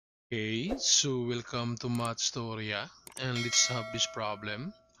Okay, so welcome to Mathstoria and let's have this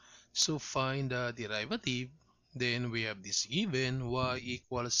problem. So find the derivative. Then we have this given y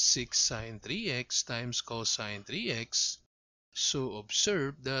equals 6 sine 3x times cosine 3x. So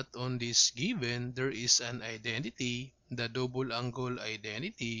observe that on this given there is an identity, the double angle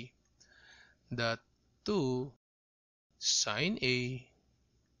identity, that 2 sine A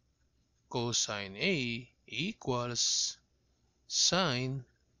cosine A equals sine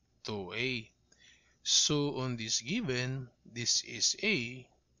 2A. So on this given, this is A.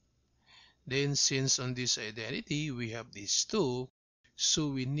 Then since on this identity we have this 2, so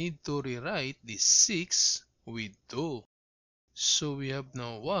we need to rewrite this 6 with 2. So we have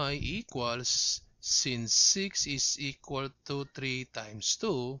now y equals, since 6 is equal to 3 times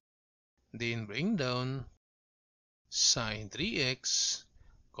 2, then bring down sine 3x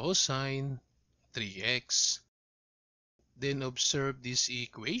cosine 3x. Then observe this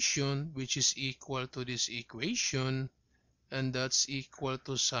equation, which is equal to this equation, and that's equal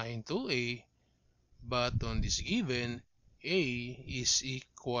to sine 2a, but on this given, a is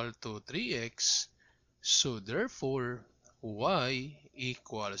equal to 3x, so therefore y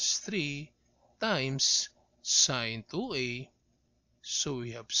equals 3 times sine 2a, so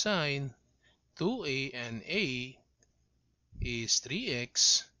we have sine 2a and a is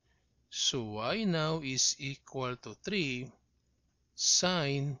 3x, so y now is equal to 3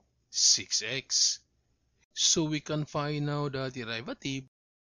 sine 6x. So we can find now the derivative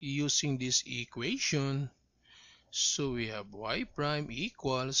using this equation. So we have y prime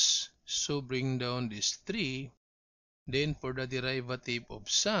equals, so bring down this 3. Then for the derivative of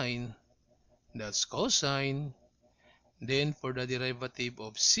sine, that's cosine. Then for the derivative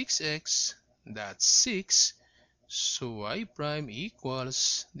of 6x, that's 6. So y prime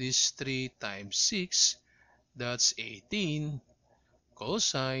equals this 3 times 6, that's 18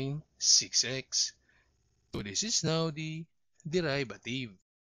 cosine 6x. So this is now the derivative.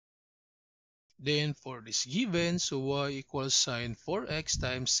 Then for this given, so y equals sine 4x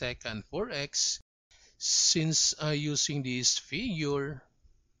times secant 4x. Since using this figure,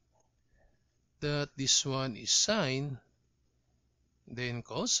 that this one is sine, then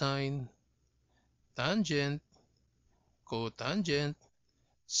cosine, tangent, cotangent,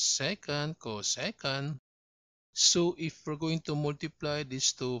 secant, cosecant. So if we're going to multiply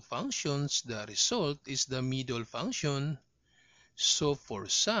these two functions, the result is the middle function. So for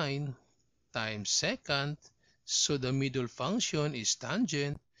sine times secant, so the middle function is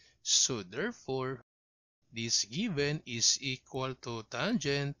tangent. So therefore, this given is equal to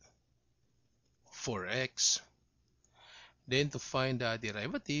tangent 4x. Then to find the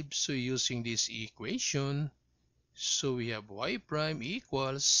derivative, so using this equation, so we have y prime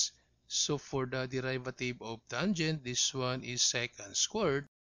equals, so for the derivative of tangent, this one is secant squared,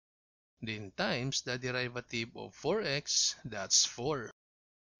 then times the derivative of 4x, that's 4.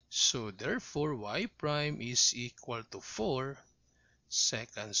 So therefore, y prime is equal to 4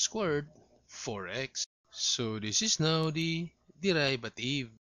 secant squared 4x. So this is now the derivative.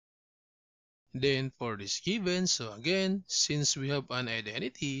 Then for this given, so again, since we have an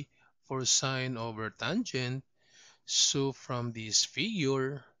identity for sine over tangent, so from this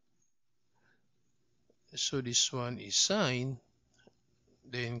figure, so this one is sine,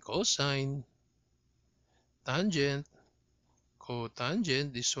 then cosine, tangent,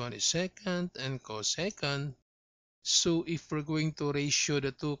 cotangent, this one is secant, and cosecant. So if we're going to ratio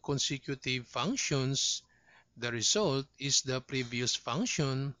the two consecutive functions, the result is the previous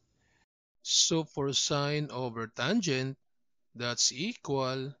function. So for sine over tangent, that's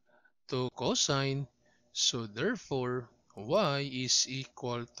equal to cosine. So therefore, y is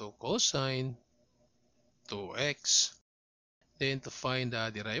equal to cosine 2x. Then to find the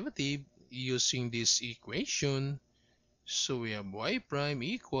derivative using this equation, so we have y prime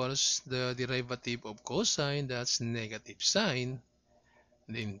equals the derivative of cosine, that's negative sine,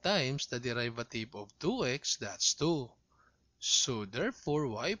 then times the derivative of 2x, that's 2. So therefore,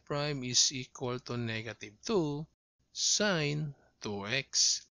 y prime is equal to negative 2 sine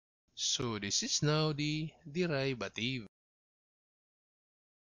 2x. So this is now the derivative.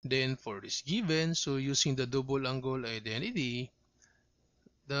 Then for this given, so using the double angle identity,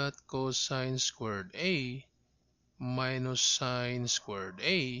 that cosine squared A minus sine squared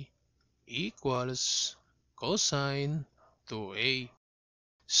A equals cosine 2A.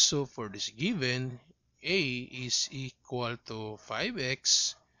 So for this given, A is equal to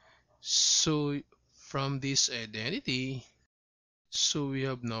 5x. So from this identity, so we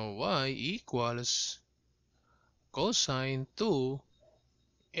have now y equals cosine 2a,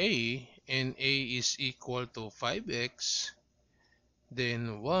 and a is equal to 5x.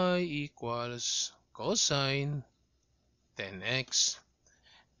 Then y equals cosine 10x.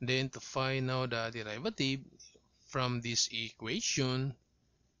 Then to find now the derivative from this equation,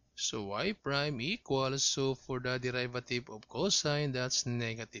 so y prime equals, so for the derivative of cosine, that's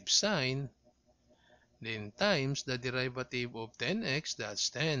negative sine, then times the derivative of 10x, that's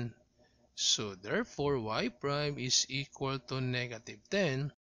 10. So therefore y prime is equal to negative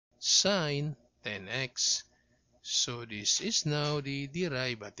 10 sine 10x. So this is now the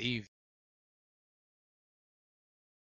derivative.